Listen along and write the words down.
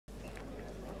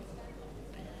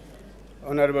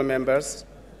Honorable members,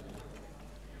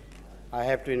 I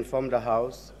have to inform the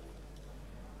House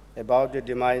about the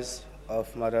demise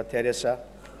of Mother Teresa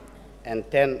and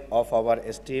 10 of our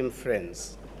esteemed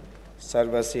friends,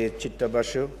 Saravashrri Chitta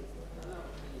Basu,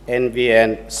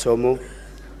 N.V.N. Somu,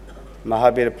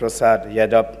 Mahabir Prasad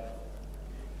Yadav,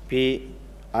 P.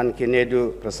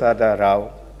 Ankineedu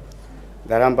Prasadrao,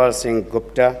 Dharampal Singh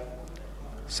Gupta,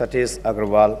 Satish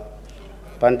Agarwal,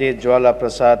 Pandit Jwala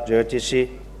Prasad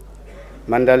Jyotishi,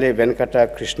 Mandali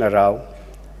Venkata Krishna Rao,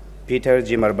 Peter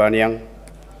G. Marbaniang,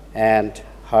 and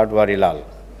Hardwari Lal.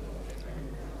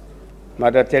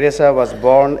 Mother Teresa was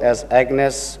born as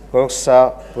Agnes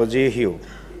Hoxha Pojihiu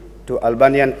to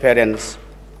Albanian parents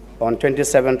on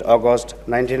 27 August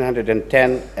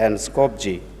 1910 in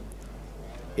Skopje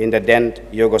in the then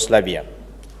Yugoslavia.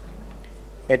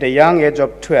 At a young age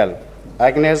of 12,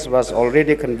 Agnes was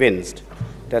already convinced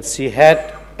that she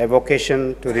had a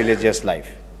vocation to religious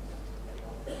life.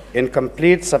 In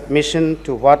complete submission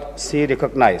to what she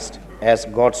recognized as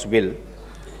God's will,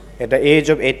 at the age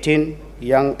of 18,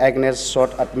 young Agnes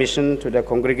sought admission to the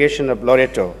congregation of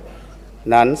Loreto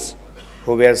nuns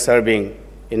who were serving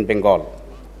in Bengal.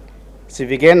 She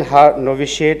began her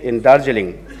novitiate in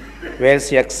Darjeeling, where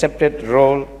she accepted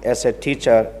role as a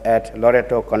teacher at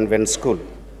Loreto Convent School.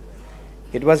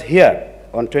 It was here,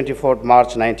 on 24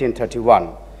 March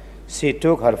 1931, she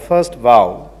took her first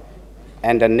vow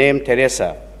and the name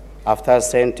Teresa after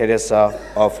Saint Teresa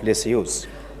of Lisieux.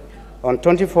 On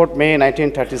 24 May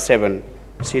 1937,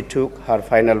 she took her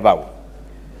final vow.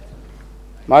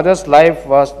 Mother's life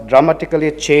was dramatically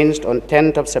changed on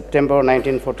 10th of September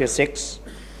 1946,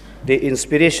 the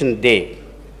Inspiration Day,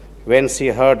 when she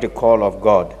heard the call of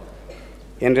God.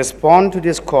 In response to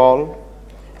this call,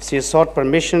 she sought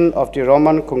permission of the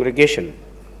Roman congregation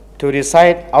to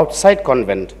reside outside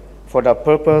convent for the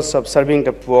purpose of serving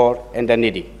the poor and the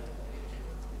needy.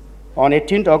 On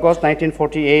 18 August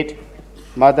 1948,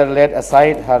 Mother laid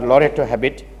aside her Loreto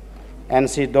habit and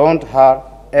she donned her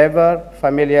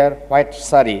ever-familiar white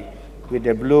sari with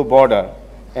a blue border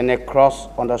and a cross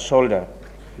on the shoulder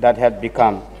that had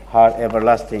become her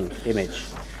everlasting image.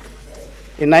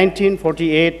 In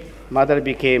 1948, Mother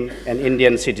became an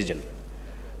Indian citizen.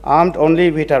 Armed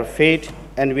only with her faith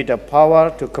and with the power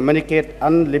to communicate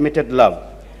unlimited love,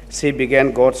 she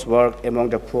began God's work among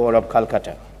the poor of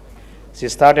Calcutta. She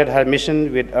started her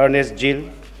mission with earnest zeal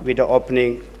with the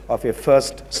opening of a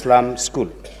first slum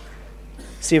school.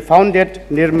 She founded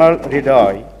Nirmal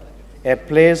Hriday, a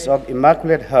place of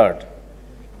Immaculate Heart,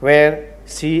 where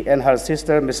she and her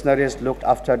sister missionaries looked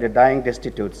after the dying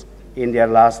destitutes in their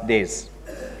last days.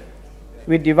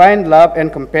 With divine love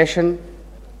and compassion,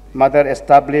 Mother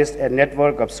established a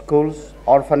network of schools,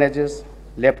 orphanages,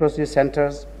 leprosy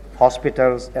centers,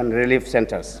 hospitals, and relief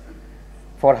centers.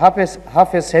 For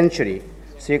half a century,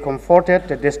 she comforted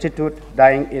the destitute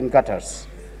dying in gutters,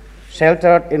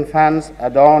 sheltered infants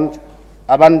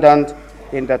abandoned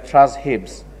in the trash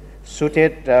heaps,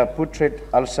 soothed the putrid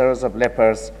ulcers of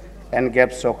lepers, and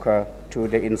gave succor to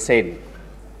the insane.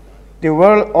 The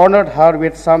world honored her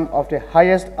with some of the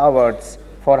highest awards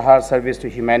for her service to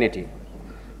humanity.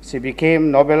 She became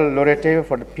Nobel Laureate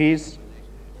for the Peace,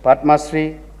 Padma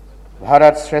Shri,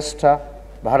 Bharat Shrestha,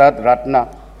 Bharat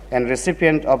Ratna, and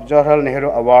recipient of Jawaharlal Nehru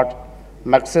Award,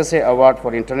 Magsaysay Award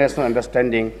for International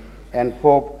Understanding, and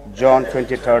Pope John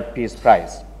XXIII Peace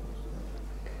Prize.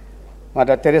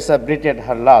 Mother Teresa breathed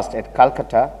her last at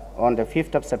Calcutta on the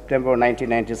 5th of September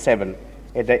 1997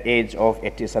 at the age of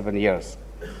 87 years.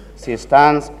 She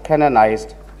stands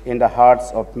canonized in the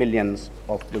hearts of millions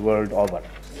of the world over.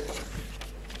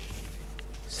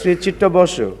 Sri Chitta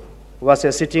Basu was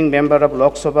a sitting member of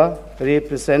Lok Sabha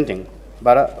representing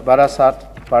Barasat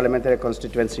parliamentary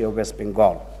constituency of West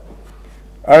Bengal.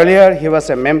 Earlier, he was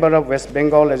a member of West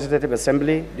Bengal Legislative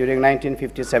Assembly during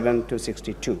 1957 to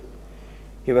 62.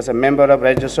 He was a member of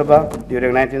Rajya Sabha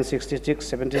during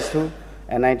 1966-72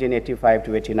 and 1985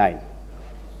 to 89.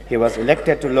 He was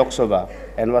elected to Lok Sabha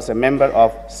and was a member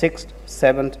of 6th,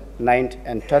 7th, 9th,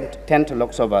 and 10th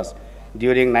Lok Sabhas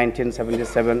during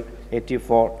 1977,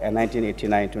 84, and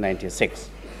 1989 to 96.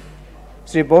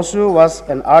 Sri Basu was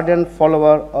an ardent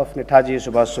follower of Netaji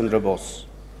Subhash Chandra Bose.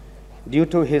 Due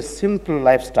to his simple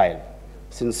lifestyle,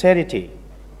 sincerity,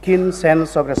 keen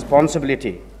sense of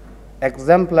responsibility,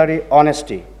 exemplary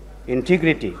honesty,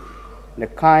 integrity, the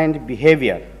kind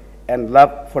behavior, and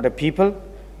love for the people,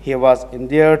 he was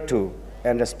endeared to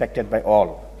and respected by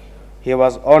all. He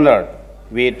was honored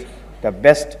with the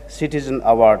Best Citizen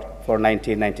Award for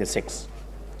 1996.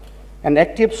 An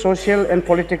active social and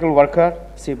political worker,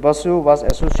 Sri Basu was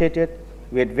associated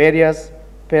with various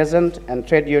peasant and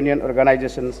trade union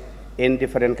organizations in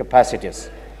different capacities.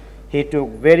 He took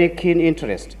very keen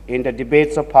interest in the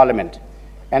debates of Parliament,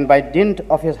 and by dint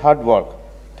of his hard work,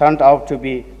 turned out to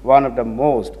be one of the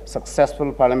most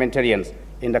successful parliamentarians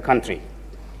in the country.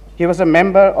 He was a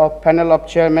member of panel of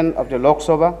chairmen of the Lok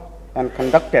Sabha and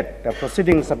conducted the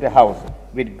proceedings of the House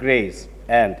with grace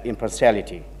and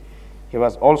impartiality. He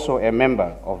was also a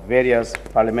member of various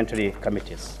parliamentary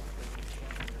committees.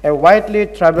 A widely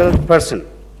traveled person,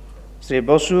 Shri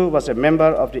Basu was a member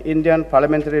of the Indian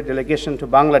parliamentary delegation to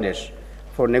Bangladesh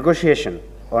for negotiation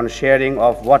on sharing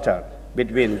of water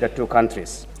between the two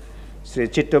countries. Shri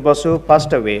Chitta Basu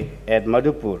passed away at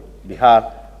Madhupur,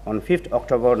 Bihar on 5th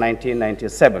October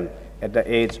 1997 at the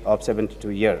age of 72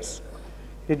 years.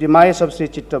 The demise of Shri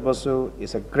Chitta Basu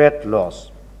is a great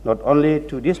loss, not only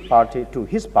to his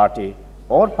party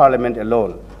or Parliament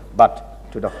alone,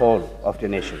 but to the whole of the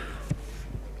nation.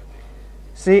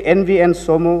 Shri N.V.N.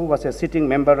 Somu was a sitting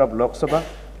member of Lok Sabha,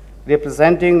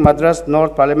 representing Madras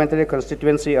North Parliamentary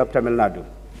Constituency of Tamil Nadu.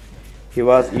 He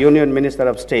was Union Minister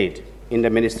of State in the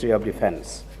Ministry of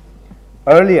Defense.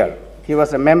 Earlier, he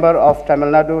was a member of Tamil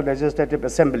Nadu Legislative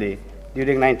Assembly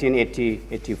during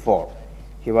 1980-84.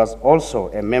 He was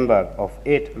also a member of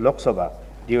 8 Lok Sabha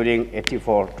during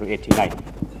 84 to 89.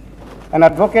 An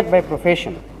advocate by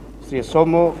profession, Sri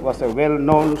Somu was a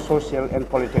well-known social and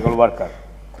political worker.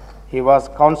 He was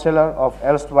councillor of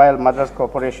erstwhile Madras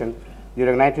Corporation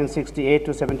during 1968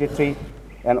 to 73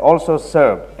 and also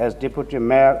served as deputy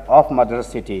mayor of Madras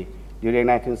City during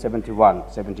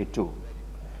 1971-72.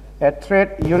 A trade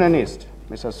unionist,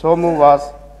 Mr. Somu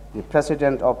was the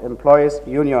president of Employees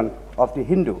Union of the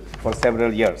Hindu for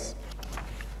several years.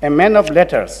 A man of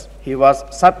letters, he was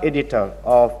sub-editor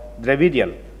of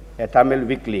Dravidian, a Tamil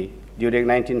weekly, during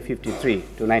 1953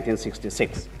 to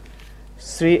 1966.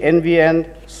 Sri N.V.N.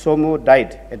 Somu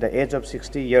died at the age of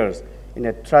 60 years in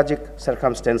a tragic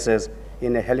circumstances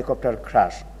in a helicopter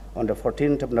crash on the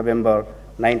 14th of November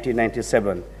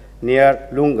 1997 near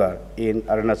Lungar in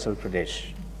Arunachal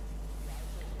Pradesh.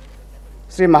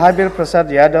 Sri Mahabir Prasad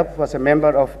Yadav was a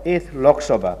member of 8th Lok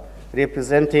Sabha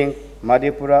representing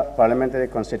Madhepura Parliamentary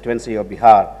Constituency of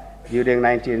Bihar during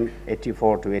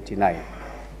 1984 to 89.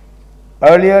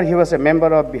 Earlier, he was a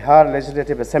member of Bihar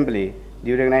Legislative Assembly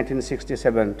during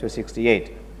 1967 to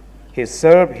 68. He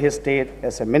served his state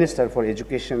as a Minister for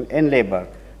Education and Labor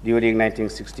during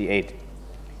 1968.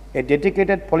 A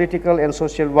dedicated political and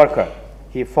social worker,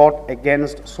 he fought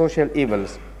against social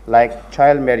evils like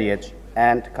child marriage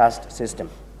and caste system.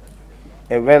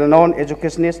 A well-known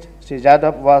educationist, Sri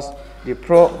Yadav was the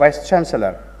Pro-Vice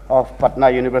Chancellor of Patna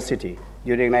University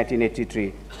during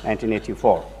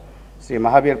 1983-1984. Sri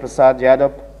Mahabir Prasad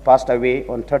Yadav passed away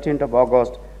on 13th of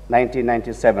August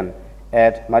 1997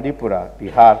 at Madhepura,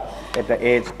 Bihar, at the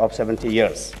age of 70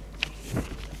 years.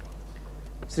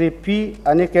 Sri P.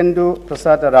 Ankineedu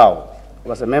Prasadrao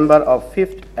was a member of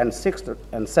 5th and 6th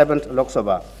and 7th Lok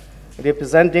Sabha,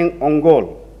 representing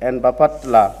Ongole and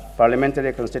Bapatla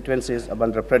parliamentary constituencies of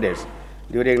Andhra Pradesh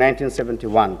during 1971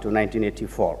 to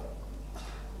 1984.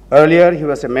 Earlier, he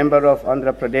was a member of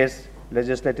Andhra Pradesh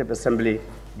Legislative Assembly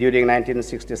during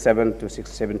 1967 to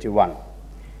 71.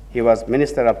 He was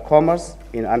Minister of Commerce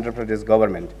in Andhra Pradesh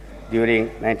government during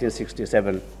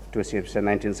 1967 to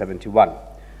 1971.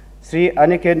 Sri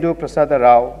Ankineedu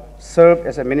Prasadrao served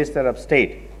as a Minister of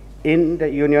State in the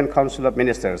Union Council of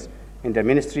Ministers in the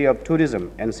Ministry of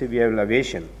Tourism and Civil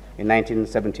Aviation in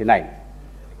 1979.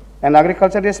 An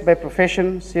agriculturist by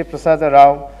profession, Sri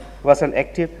Prasadrao was an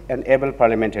active and able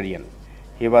parliamentarian.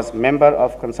 He was member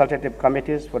of consultative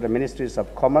committees for the Ministries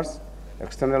of Commerce,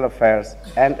 External Affairs,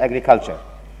 and Agriculture.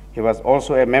 He was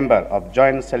also a member of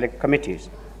Joint Select Committees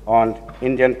on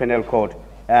Indian Penal Code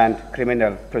and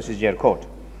Criminal Procedure Code.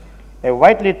 A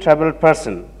widely traveled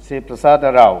person, Sri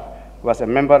Prasadrao was a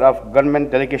member of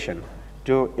government delegation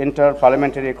to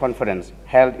Inter-Parliamentary Conference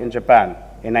held in Japan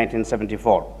in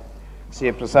 1974.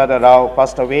 Sri Prasadrao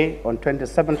passed away on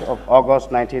 27th of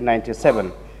August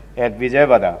 1997 at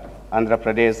Vijayawada, Andhra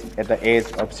Pradesh, at the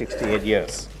age of 68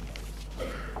 years.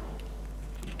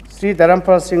 Sri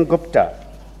Dharampal Singh Gupta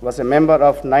was a member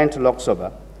of 9th Lok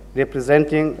Sabha,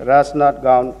 representing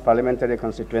Rajnathgaon Parliamentary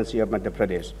Constituency of Madhya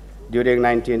Pradesh during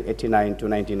 1989 to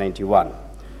 1991.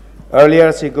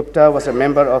 Earlier, Sri Gupta was a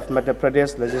member of Madhya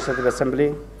Pradesh Legislative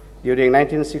Assembly during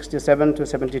 1967 to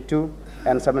 72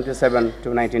 and 77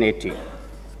 to 1980.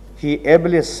 He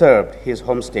ably served his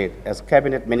home state as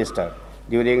cabinet minister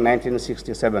during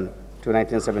 1967 to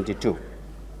 1972.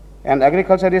 An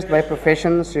agriculturist by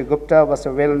profession, Sri Gupta was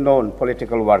a well-known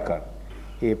political worker.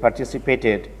 He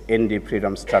participated in the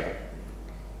freedom struggle.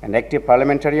 An active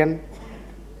parliamentarian,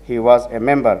 he was a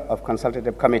member of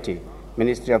consultative committee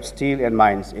Ministry of Steel and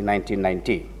Mines in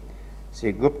 1990.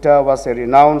 Sri Gupta was a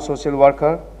renowned social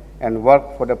worker and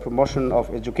worked for the promotion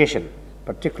of education,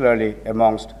 particularly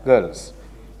amongst girls.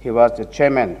 He was the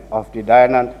chairman of the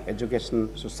Dayanand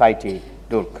Education Society,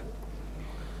 Durg.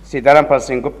 Sri Dharampal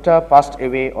Singh Gupta passed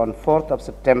away on 4th of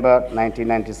September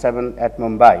 1997 at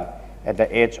Mumbai at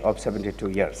the age of 72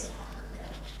 years.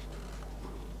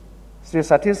 Sri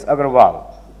Satish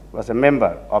Agarwal was a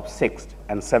member of 6th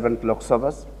and 7th Lok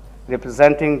Sabhas,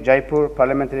 representing Jaipur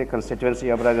Parliamentary Constituency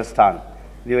of Rajasthan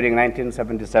during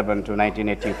 1977 to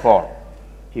 1984.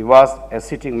 He was a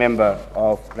sitting member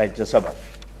of Rajya Sabha.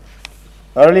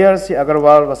 Earlier, Sri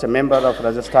Agarwal was a member of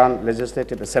Rajasthan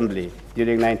Legislative Assembly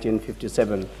during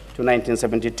 1957 to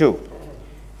 1972.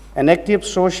 An active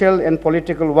social and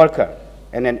political worker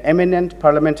and an eminent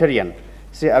parliamentarian,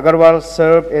 Sri Agarwal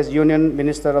served as Union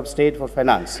Minister of State for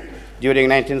Finance during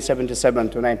 1977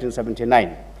 to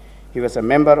 1979. He was a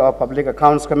member of Public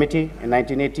Accounts Committee in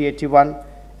 1980-81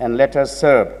 and later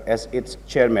served as its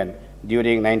chairman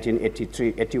during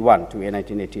 1981 to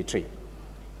 1983.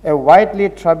 A widely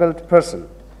traveled person,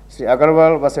 Sri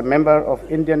Agarwal was a member of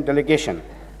Indian delegation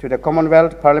to the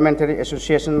Commonwealth Parliamentary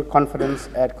Association Conference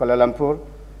at Kuala Lumpur,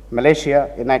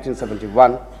 Malaysia in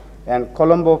 1971, and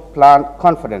Colombo Plant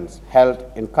Conference held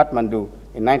in Kathmandu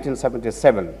in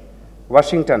 1977,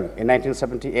 Washington in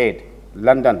 1978,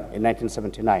 London in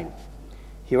 1979.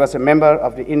 He was a member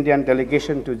of the Indian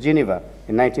delegation to Geneva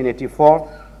in 1984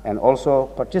 and also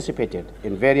participated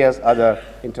in various other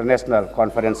international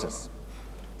conferences.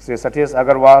 Sri Satish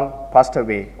Agarwal passed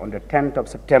away on the 10th of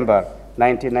September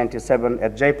 1997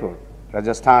 at Jaipur,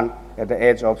 Rajasthan, at the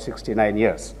age of 69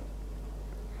 years.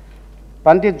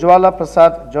 Pandit Jwala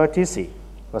Prasad Jyotishi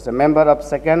was a member of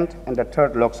 2nd and the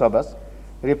 3rd Lok Sabhas,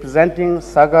 representing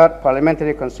Sagar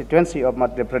Parliamentary Constituency of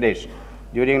Madhya Pradesh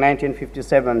during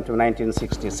 1957 to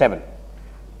 1967.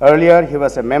 Earlier, he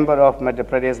was a member of Madhya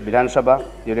Pradesh Vidhan Sabha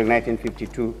during 1952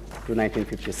 to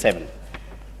 1957.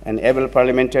 An able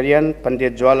parliamentarian,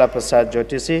 Pandit Jwala Prasad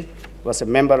Jyotishi was a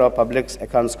member of Public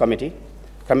Accounts Committee,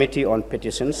 Committee on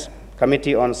Petitions,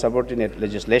 Committee on Subordinate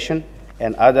Legislation,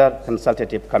 and other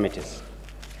consultative committees.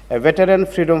 A veteran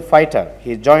freedom fighter,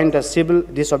 he joined the civil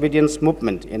disobedience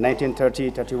movement in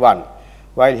 1930-31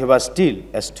 while he was still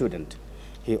a student.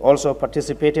 He also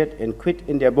participated in Quit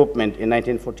India movement in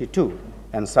 1942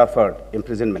 and suffered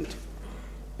imprisonment.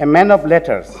 A man of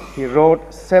letters, he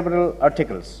wrote several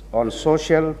articles on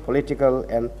social, political,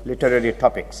 and literary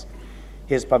topics.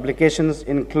 His publications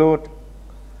include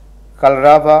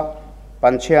Kalrava,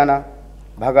 Panchayana,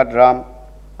 Bhagat Ram,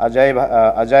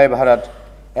 Ajay Bharat,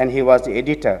 and he was the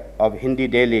editor of Hindi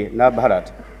daily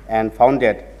Navbharat and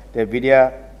founded the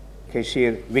Vidya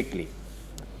Keshir Weekly.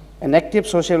 An active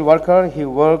social worker, he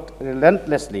worked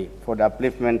relentlessly for the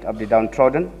upliftment of the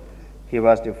downtrodden. He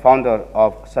was the founder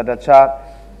of Sadachar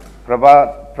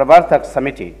Pravartak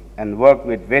Samiti and worked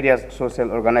with various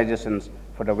social organizations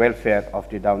for the welfare of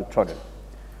the downtrodden.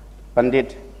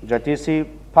 Pandit Jyotishi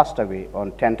passed away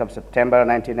on 10th of September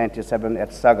 1997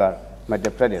 at Sagar,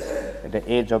 Madhya Pradesh, at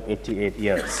the age of 88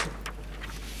 years.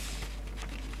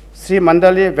 Sri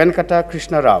Mandali Venkata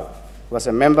Krishna Rao was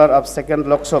a member of 2nd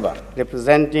Lok Sabha,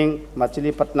 representing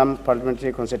Machilipatnam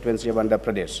Parliamentary Constituency of Andhra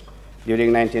Pradesh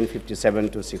during 1957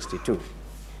 to 62.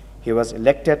 He was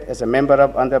elected as a member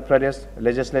of Andhra Pradesh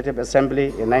Legislative Assembly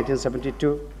in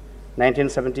 1972,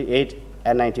 1978,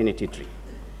 and 1983.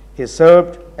 He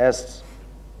served as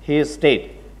his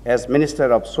state as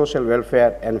Minister of Social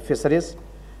Welfare and Fisheries,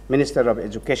 Minister of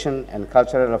Education and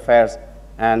Cultural Affairs,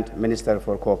 and Minister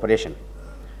for Cooperation.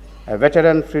 A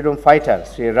veteran freedom fighter,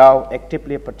 Sri Rao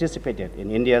actively participated in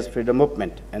India's freedom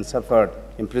movement and suffered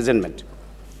imprisonment.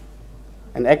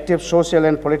 An active social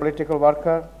and political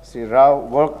worker, Sri Rao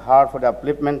worked hard for the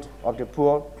upliftment of the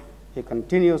poor. His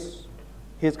continuous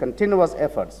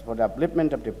efforts for the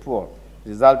upliftment of the poor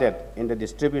resulted in the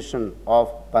distribution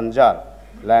of Banjar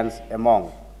lands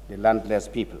among the landless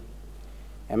people.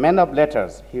 A man of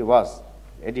letters, he was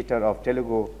editor of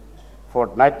Telugu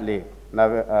fortnightly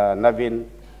N.V.N.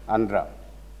 Andhra.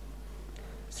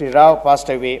 Sri Rao passed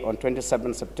away on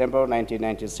 27 September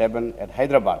 1997 at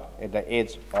Hyderabad at the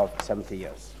age of 70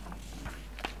 years.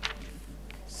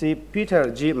 Sri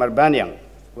Peter G. Marbaniang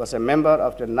was a member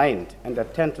of the 9th and the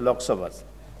 10th Lok Sabhas,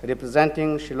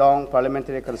 representing Shillong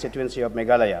Parliamentary Constituency of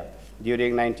Meghalaya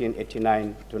during 1989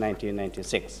 to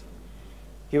 1996.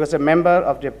 He was a member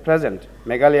of the present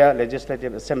Meghalaya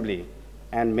Legislative Assembly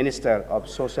and Minister of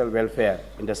Social Welfare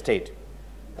in the state.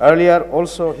 Earlier,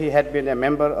 also, he had been a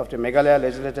member of the Meghalaya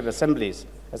Legislative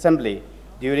Assembly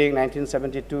during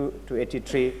 1972 to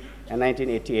 83 and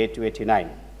 1988 to 89.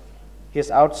 His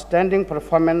outstanding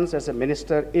performance as a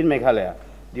minister in Meghalaya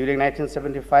during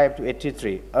 1975 to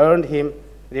 83 earned him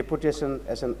reputation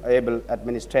as an able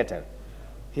administrator.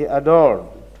 He adorned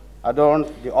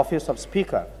the office of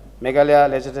Speaker, Meghalaya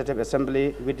Legislative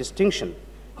Assembly with distinction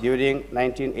during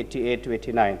 1988 to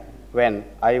 89 when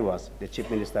I was the Chief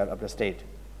Minister of the state.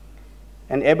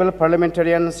 An able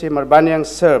parliamentarian, Sri Marbaniang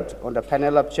served on the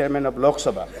panel of Chairman of Lok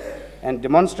Sabha and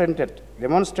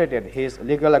demonstrated his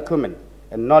legal acumen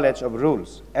and knowledge of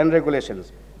rules and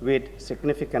regulations with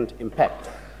significant impact.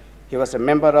 He was a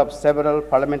member of several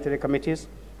parliamentary committees,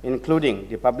 including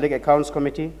the Public Accounts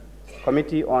Committee,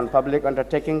 Committee on Public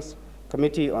Undertakings,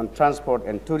 Committee on Transport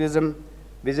and Tourism,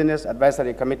 Business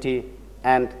Advisory Committee,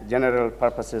 and General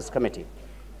Purposes Committee.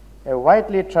 A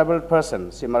widely traveled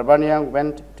person, Sri Marbaniang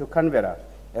went to Canberra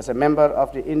as a member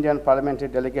of the Indian parliamentary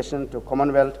delegation to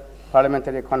Commonwealth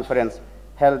Parliamentary Conference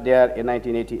held there in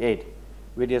 1988.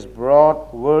 With his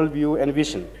broad worldview and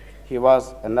vision, he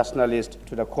was a nationalist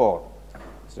to the core.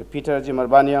 Sir Peter G.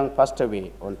 Marbaniang passed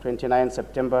away on 29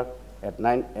 September in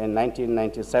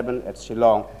 1997 at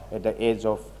Shillong at the age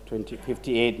of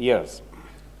 58 years.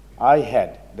 I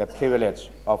had the privilege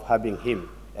of having him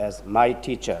as my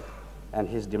teacher, and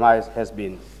his demise has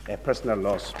been a personal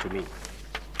loss to me.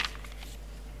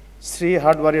 Shri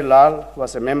Hardwari Lal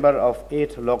was a member of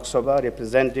 8th Lok Sabha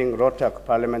representing Rohtak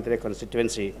parliamentary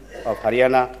constituency of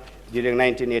Haryana during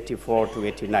 1984 to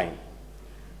 89.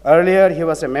 Earlier, he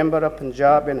was a member of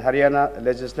Punjab and Haryana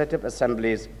legislative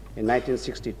assemblies in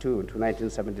 1962 to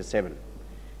 1977.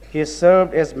 He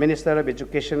served as Minister of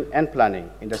Education and Planning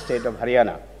in the state of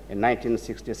Haryana in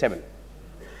 1967.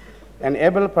 An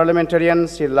able parliamentarian,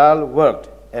 Sri Lal worked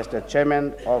as the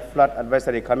chairman of Flood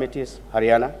Advisory Committees,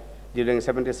 Haryana, during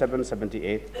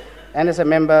 77-78, and as a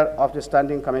member of the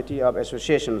Standing Committee of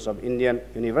Associations of Indian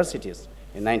Universities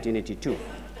in 1982.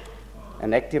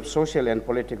 An active social and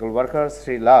political worker,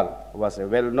 Sri Lal was a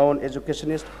well-known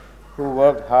educationist who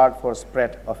worked hard for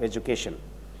spread of education.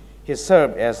 He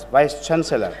served as Vice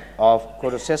Chancellor of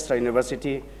Kurukshetra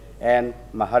University and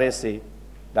Maharishi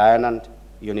Dayanand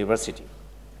University.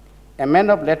 A man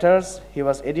of letters, he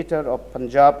was editor of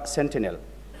Punjab Sentinel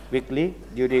Weekly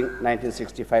during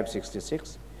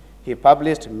 1965-66. He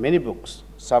published many books,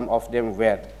 some of them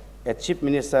were A Chief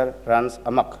Minister Runs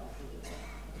Amok,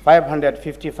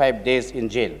 555 Days in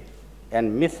Jail,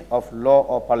 and Myth of Law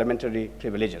of Parliamentary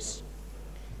Privileges.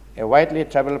 A widely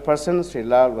traveled person, Sri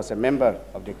Lal was a member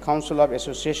of the Council of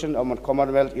Association of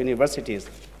Commonwealth Universities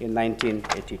in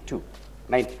 1982.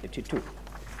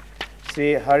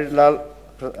 Sri Hardwari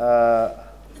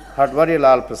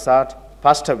Lal Prasad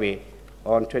passed away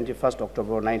on 21st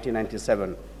October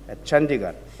 1997 at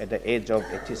Chandigarh at the age of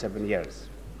 87 years.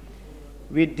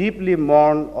 We deeply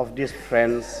mourn of these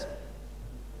friends,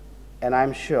 and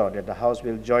I'm sure that the House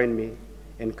will join me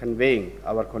in conveying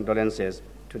our condolences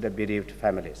to the bereaved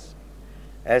families.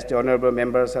 As the honorable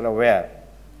members are aware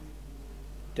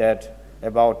that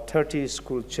about 30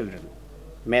 school children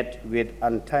met with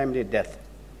untimely death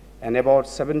and about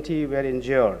 70 were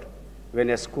injured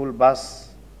when a school bus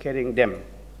carrying them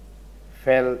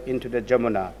fell into the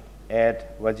Jamuna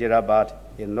at Wazirabad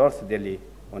in North Delhi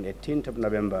on 18th of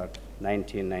November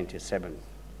 1997.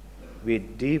 We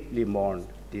deeply mourn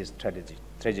this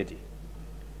tragedy.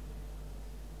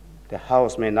 The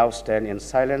House may now stand in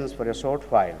silence for a short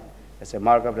while as a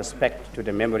mark of respect to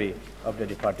the memory of the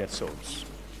departed souls.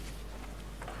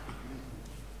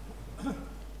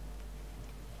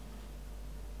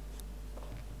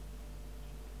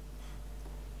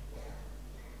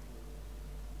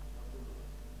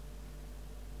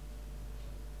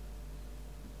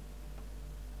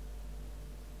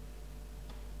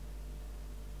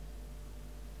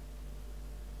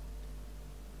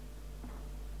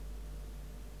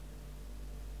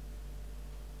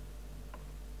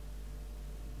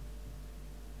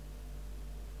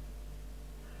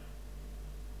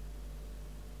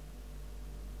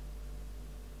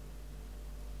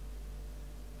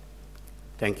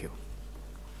 Thank you.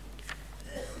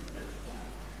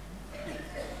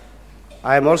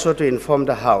 I am also to inform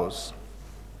the House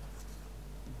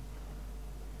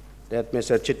that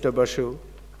Mr. Chitta Basu,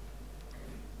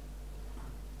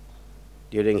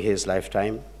 during his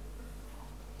lifetime,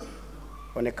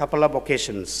 on a couple of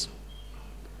occasions,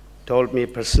 told me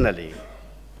personally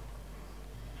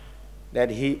that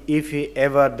if he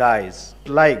ever dies,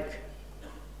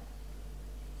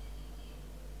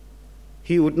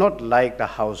 he would not like the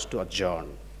House to adjourn.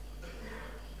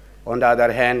 On the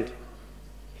other hand,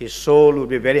 his soul would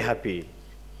be very happy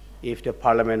if the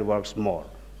Parliament works more.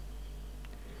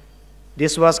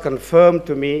 This was confirmed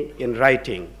to me in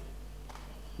writing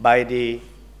by the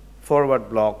Forward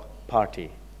Bloc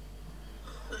Party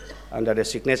under the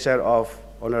signature of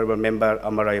Honorable Member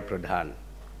Amarai Pradhan.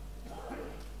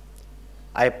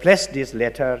 I placed this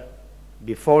letter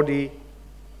before the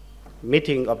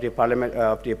meeting of the parliament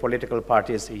of the political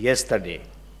parties yesterday,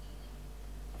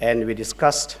 and we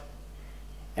discussed,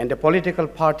 and the political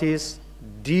parties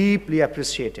deeply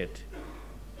appreciated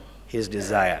his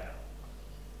desire.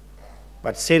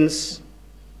 But since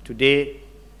today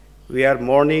we are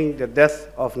mourning the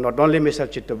death of not only Mr.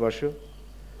 Chitta Basu,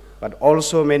 but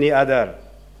also many other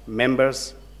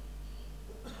members,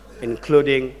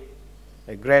 including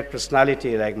a great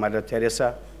personality like Mother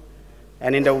Teresa,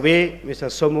 and in the way Mr.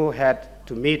 Somu had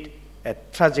to meet a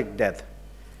tragic death,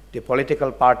 the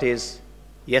political parties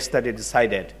yesterday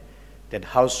decided that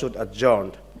House should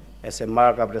adjourn as a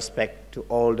mark of respect to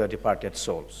all the departed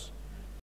souls.